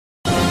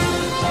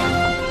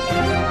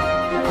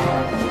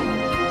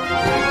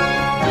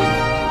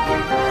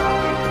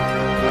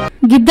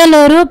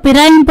గిద్దలూరు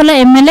ఫిరాయింపుల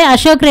ఎమ్మెల్యే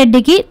అశోక్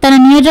రెడ్డికి తన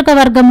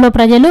నియోజకవర్గంలో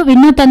ప్రజలు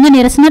వినూతంగా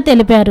నిరసన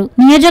తెలిపారు.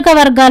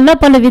 నియోజకవర్గాల్లో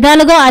పలు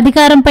విధాలుగా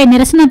అధికారంపై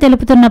నిరసన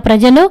తెలుపుతున్న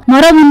ప్రజలు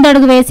మరో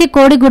ముందడుగు వేసి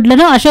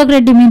కోడిగుడ్లను అశోక్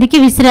రెడ్డి మీదికి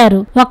విసిరారు.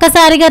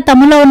 ఒక్కసారిగా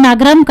తమలో ఉన్న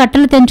ఆగ్రహం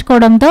కట్టలు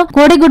తెంచుకోవడంతో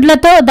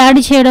కోడిగుడ్లతో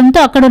దాడి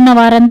చేయడంతో అక్కడున్న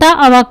వారంతా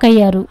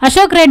అవాక్కయ్యారు.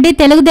 అశోక్ రెడ్డి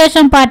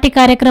తెలుగుదేశం పార్టీ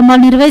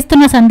కార్యక్రమాలు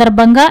నిర్వహిస్తున్న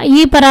సందర్భంగా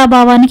ఈ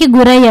పరాభావానికి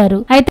గురయ్యారు.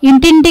 అయితే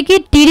ఇంటింటికి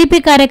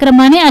టీడీపీ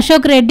కార్యక్రమాన్ని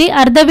అశోక్ రెడ్డి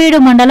అర్ధవీడు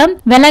మండలం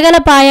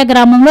వెలగలపాయ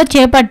గ్రామంలో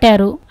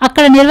చేపట్టారు.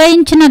 అక్కడ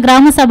నిర్వహించిన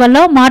గ్రామ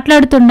సభలో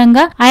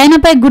మాట్లాడుతుండగా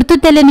ఆయనపై గుర్తు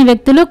తెలియని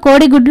వ్యక్తులు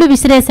కోడిగుడ్లు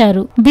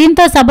విసిరేశారు.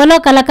 దీంతో సభలో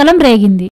కలకలం రేగింది.